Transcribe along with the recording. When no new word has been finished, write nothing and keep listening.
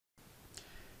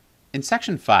In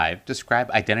Section 5, describe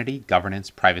identity, governance,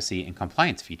 privacy, and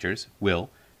compliance features will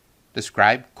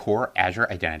describe core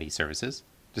Azure identity services,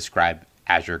 describe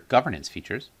Azure governance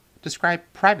features, describe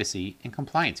privacy and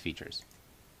compliance features.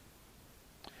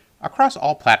 Across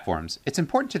all platforms, it's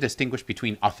important to distinguish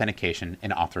between authentication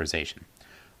and authorization.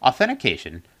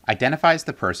 Authentication identifies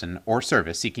the person or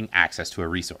service seeking access to a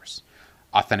resource.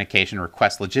 Authentication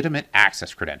requests legitimate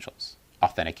access credentials.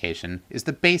 Authentication is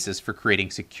the basis for creating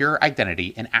secure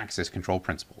identity and access control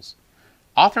principles.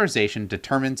 Authorization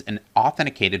determines an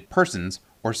authenticated person's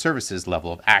or service's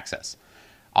level of access.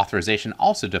 Authorization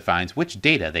also defines which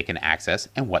data they can access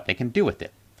and what they can do with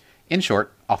it. In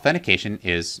short, authentication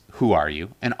is who are you,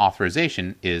 and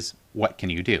authorization is what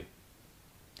can you do.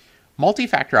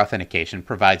 Multi-factor authentication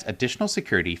provides additional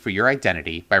security for your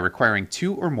identity by requiring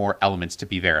 2 or more elements to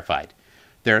be verified.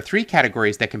 There are 3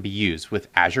 categories that can be used with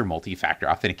Azure Multi-Factor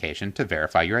Authentication to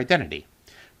verify your identity.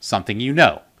 Something you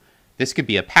know. This could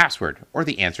be a password or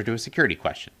the answer to a security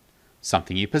question.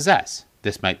 Something you possess.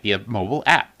 This might be a mobile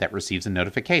app that receives a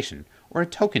notification or a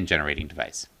token-generating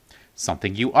device.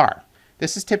 Something you are.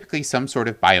 This is typically some sort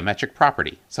of biometric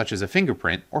property, such as a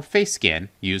fingerprint or face scan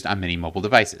used on many mobile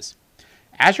devices.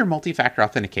 Azure Multi-Factor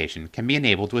Authentication can be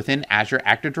enabled within Azure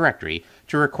Active Directory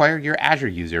to require your Azure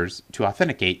users to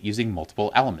authenticate using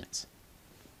multiple elements.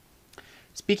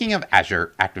 Speaking of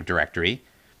Azure Active Directory,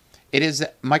 it is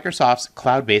Microsoft's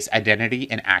cloud-based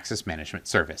identity and access management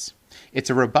service. It's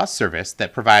a robust service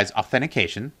that provides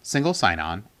authentication, single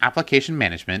sign-on, application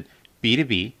management,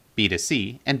 B2B,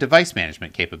 B2C, and device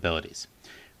management capabilities.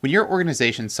 When your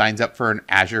organization signs up for an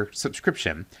Azure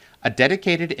subscription, a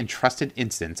dedicated and trusted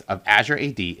instance of Azure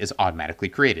AD is automatically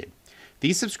created.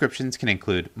 These subscriptions can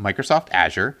include Microsoft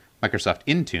Azure, Microsoft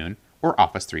Intune, or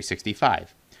Office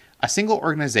 365. A single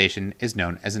organization is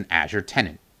known as an Azure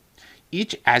tenant.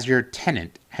 Each Azure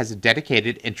tenant has a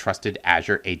dedicated and trusted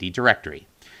Azure AD directory.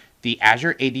 The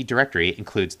Azure AD directory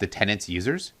includes the tenant's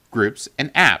users, groups,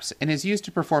 and apps and is used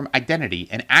to perform identity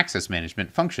and access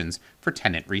management functions for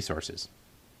tenant resources.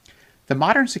 The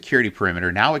modern security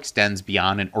perimeter now extends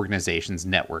beyond an organization's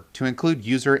network to include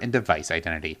user and device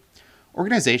identity.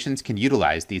 Organizations can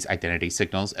utilize these identity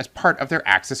signals as part of their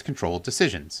access control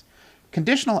decisions.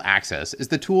 Conditional Access is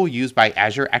the tool used by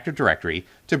Azure Active Directory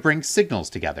to bring signals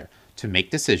together, to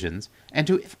make decisions, and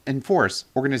to enforce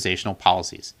organizational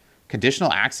policies.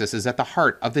 Conditional Access is at the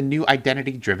heart of the new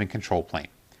identity-driven control plane.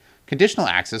 Conditional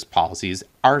Access policies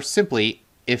are simply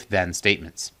if-then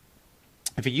statements.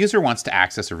 If a user wants to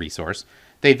access a resource,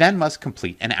 they then must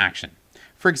complete an action.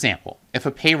 For example, if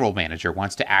a payroll manager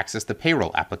wants to access the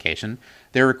payroll application,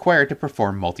 they're required to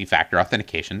perform multi-factor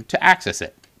authentication to access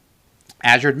it.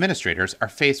 Azure administrators are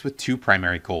faced with 2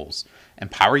 primary goals: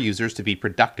 empower users to be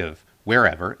productive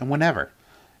wherever and whenever,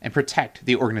 and protect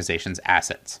the organization's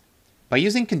assets. By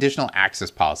using conditional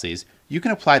access policies, you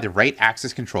can apply the right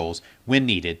access controls when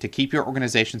needed to keep your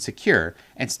organization secure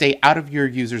and stay out of your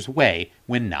users' way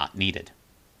when not needed.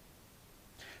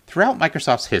 Throughout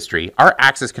Microsoft's history, our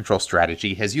access control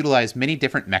strategy has utilized many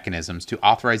different mechanisms to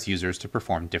authorize users to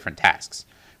perform different tasks.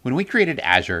 When we created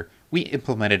Azure, we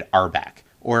implemented RBAC,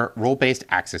 or Role-Based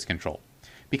Access Control,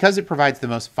 because it provides the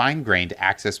most fine-grained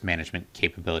access management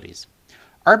capabilities.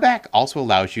 RBAC also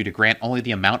allows you to grant only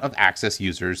the amount of access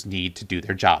users need to do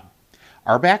their job.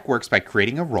 RBAC works by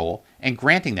creating a role and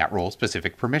granting that role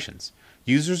specific permissions.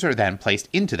 Users are then placed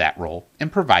into that role and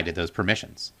provided those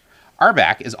permissions.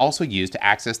 RBAC is also used to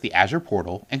access the Azure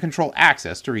portal and control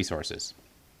access to resources.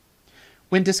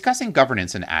 When discussing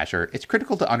governance in Azure, it's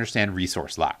critical to understand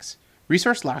resource locks.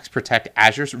 Resource locks protect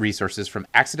Azure's resources from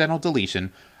accidental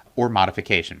deletion or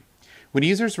modification. When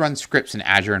users run scripts in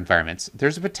Azure environments,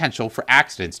 there's a potential for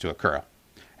accidents to occur.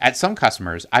 At some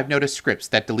customers, I've noticed scripts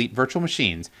that delete virtual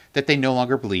machines that they no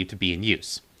longer believe to be in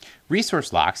use.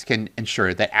 Resource locks can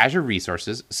ensure that Azure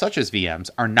resources, such as VMs,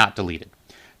 are not deleted.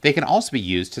 They can also be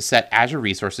used to set Azure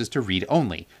resources to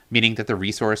read-only, meaning that the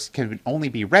resource can only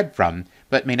be read from,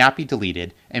 but may not be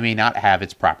deleted and may not have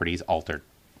its properties altered.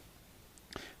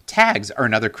 Tags are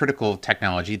another critical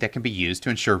technology that can be used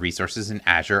to ensure resources in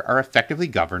Azure are effectively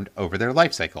governed over their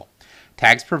lifecycle.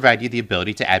 Tags provide you the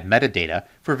ability to add metadata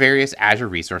for various Azure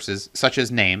resources, such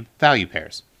as name, value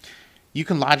pairs. You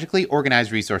can logically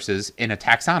organize resources in a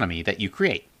taxonomy that you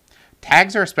create.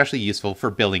 Tags are especially useful for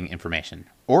billing information,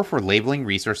 or for labeling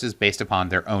resources based upon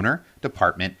their owner,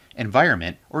 department,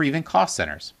 environment, or even cost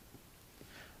centers.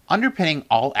 Underpinning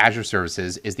all Azure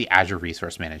services is the Azure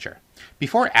Resource Manager.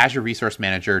 Before Azure Resource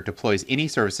Manager deploys any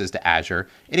services to Azure,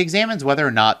 it examines whether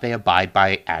or not they abide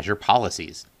by Azure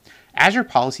policies. Azure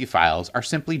Policy files are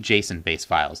simply JSON-based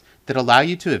files that allow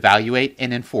you to evaluate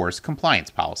and enforce compliance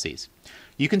policies.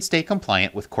 You can stay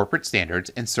compliant with corporate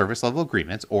standards and service level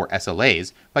agreements, or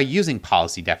SLAs, by using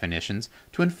policy definitions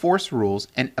to enforce rules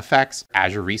and affects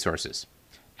Azure resources.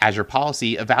 Azure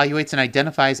Policy evaluates and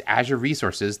identifies Azure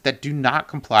resources that do not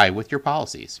comply with your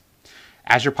policies.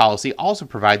 Azure Policy also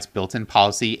provides built-in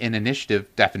policy and initiative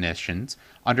definitions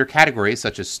under categories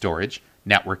such as storage,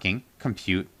 networking,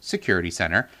 compute, security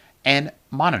center, and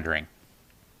monitoring.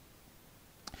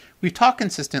 We've talked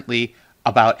consistently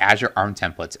about Azure ARM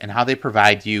templates and how they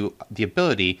provide you the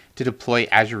ability to deploy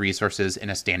Azure resources in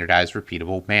a standardized,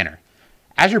 repeatable manner.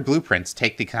 Azure Blueprints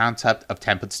take the concept of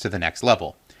templates to the next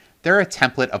level. They're a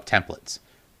template of templates.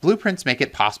 Blueprints make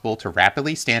it possible to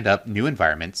rapidly stand up new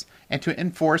environments and to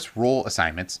enforce role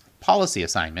assignments, policy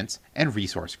assignments, and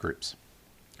resource groups.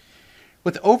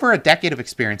 With over a decade of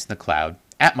experience in the cloud,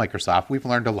 at Microsoft, we've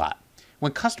learned a lot.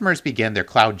 When customers begin their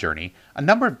cloud journey, a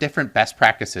number of different best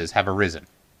practices have arisen.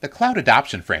 The Cloud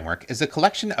Adoption Framework is a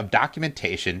collection of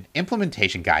documentation,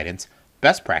 implementation guidance,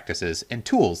 best practices, and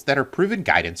tools that are proven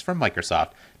guidance from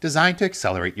Microsoft designed to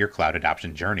accelerate your cloud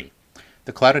adoption journey.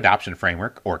 The Cloud Adoption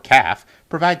Framework, or CAF,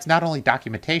 provides not only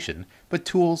documentation, but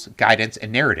tools, guidance,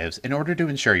 and narratives in order to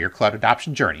ensure your cloud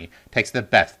adoption journey takes the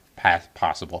best path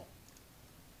possible.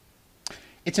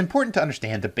 It's important to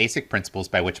understand the basic principles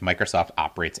by which Microsoft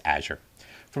operates Azure.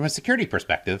 From a security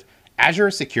perspective, Azure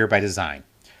is secure by design.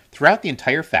 Throughout the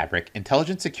entire fabric,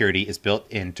 intelligent security is built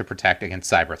in to protect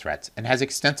against cyber threats and has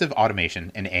extensive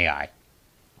automation and AI.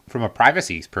 From a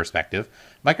privacy perspective,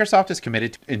 Microsoft is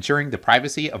committed to ensuring the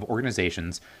privacy of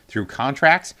organizations through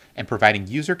contracts and providing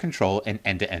user control and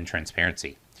end-to-end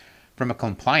transparency. From a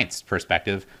compliance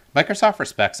perspective, Microsoft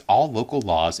respects all local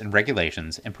laws and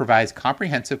regulations and provides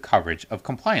comprehensive coverage of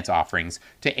compliance offerings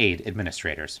to aid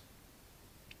administrators.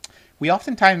 We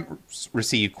oftentimes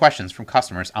receive questions from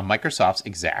customers on Microsoft's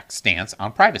exact stance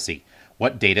on privacy,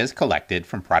 what data is collected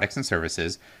from products and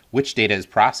services, which data is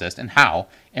processed and how,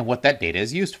 and what that data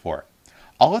is used for.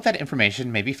 All of that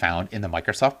information may be found in the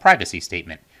Microsoft Privacy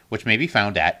Statement, which may be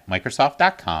found at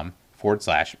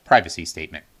microsoft.com/privacy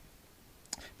statement.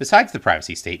 Besides the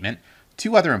Privacy Statement,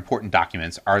 two other important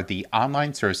documents are the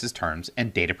Online Services Terms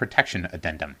and Data Protection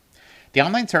Addendum. The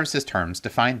Online Services Terms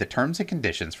define the terms and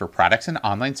conditions for products and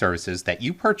online services that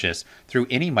you purchase through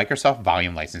any Microsoft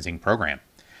volume licensing program.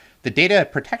 The Data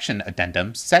Protection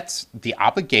Addendum sets the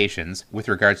obligations with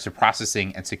regards to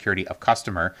processing and security of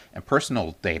customer and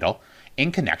personal data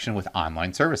in connection with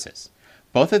online services.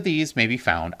 Both of these may be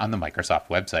found on the Microsoft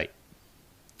website.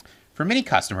 For many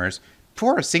customers,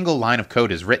 before a single line of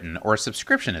code is written or a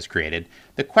subscription is created,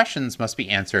 the questions must be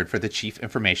answered for the Chief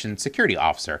Information Security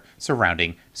Officer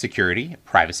surrounding security,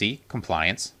 privacy,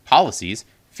 compliance, policies,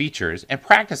 features, and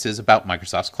practices about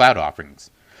Microsoft's cloud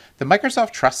offerings. The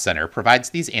Microsoft Trust Center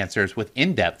provides these answers with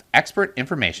in-depth, expert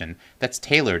information that's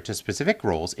tailored to specific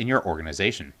roles in your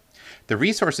organization. The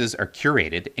resources are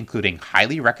curated, including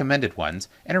highly recommended ones,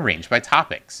 and arranged by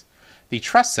topics. The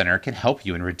Trust Center can help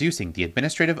you in reducing the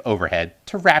administrative overhead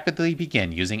to rapidly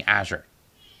begin using Azure.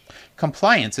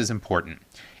 Compliance is important.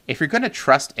 If you're going to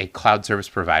trust a cloud service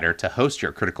provider to host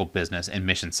your critical business and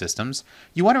mission systems,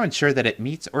 you want to ensure that it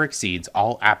meets or exceeds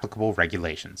all applicable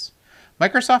regulations.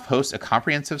 Microsoft hosts a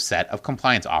comprehensive set of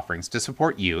compliance offerings to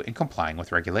support you in complying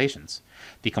with regulations.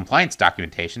 The compliance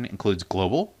documentation includes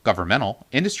global, governmental,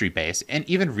 industry-based, and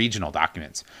even regional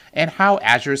documents, and how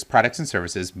Azure's products and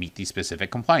services meet these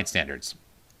specific compliance standards.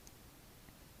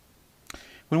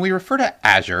 When we refer to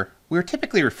Azure, we are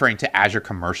typically referring to Azure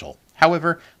Commercial.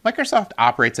 However, Microsoft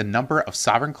operates a number of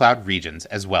sovereign cloud regions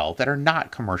as well that are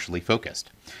not commercially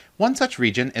focused. One such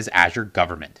region is Azure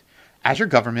Government. Azure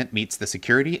Government meets the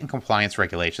security and compliance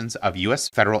regulations of U.S.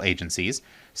 federal agencies,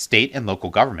 state and local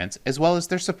governments, as well as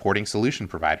their supporting solution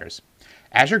providers.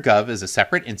 Azure Gov is a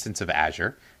separate instance of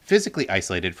Azure, physically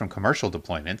isolated from commercial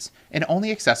deployments, and only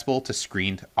accessible to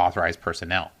screened authorized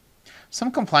personnel.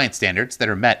 Some compliance standards that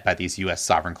are met by these U.S.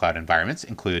 sovereign cloud environments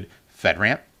include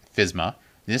FedRAMP, FISMA,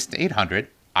 NIST 800,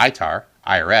 ITAR,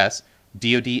 IRS,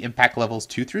 DoD Impact Levels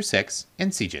 2 through 6,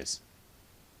 and CJIS.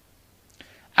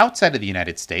 Outside of the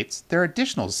United States, there are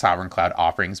additional sovereign cloud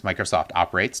offerings Microsoft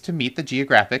operates to meet the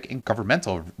geographic and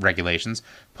governmental regulations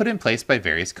put in place by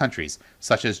various countries,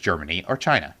 such as Germany or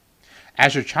China.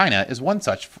 Azure China is one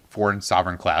such foreign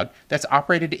sovereign cloud that's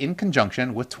operated in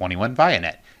conjunction with 21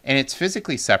 ViaNet, and its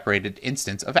physically separated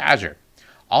instance of Azure.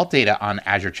 All data on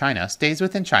Azure China stays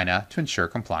within China to ensure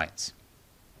compliance.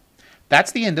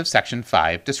 That's the end of Section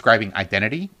 5, describing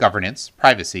identity, governance,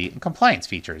 privacy, and compliance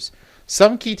features.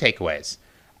 Some key takeaways.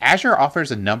 Azure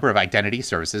offers a number of identity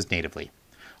services natively.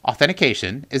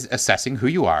 Authentication is assessing who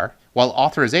you are, while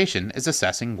authorization is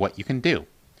assessing what you can do.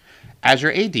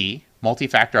 Azure AD,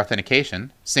 multi-factor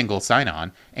authentication, single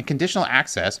sign-on, and conditional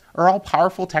access are all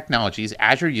powerful technologies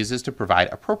Azure uses to provide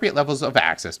appropriate levels of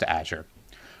access to Azure.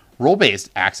 Role-based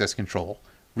access control,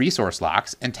 resource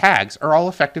locks, and tags are all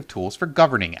effective tools for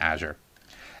governing Azure.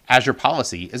 Azure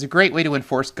Policy is a great way to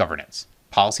enforce governance.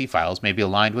 Policy files may be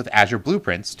aligned with Azure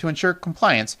Blueprints to ensure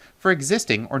compliance for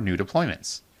existing or new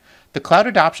deployments. The Cloud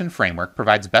Adoption Framework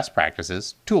provides best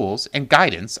practices, tools, and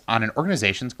guidance on an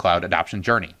organization's cloud adoption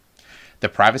journey. The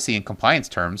privacy and compliance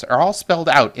terms are all spelled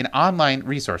out in online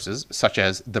resources such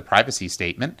as the Privacy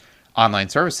Statement, Online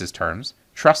Services Terms,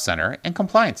 Trust Center, and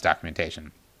Compliance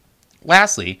Documentation.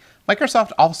 Lastly,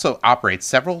 Microsoft also operates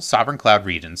several sovereign cloud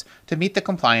regions to meet the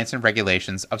compliance and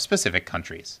regulations of specific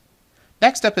countries.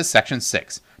 Next up is Section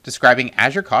 6, describing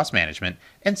Azure Cost Management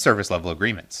and Service Level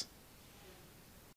Agreements.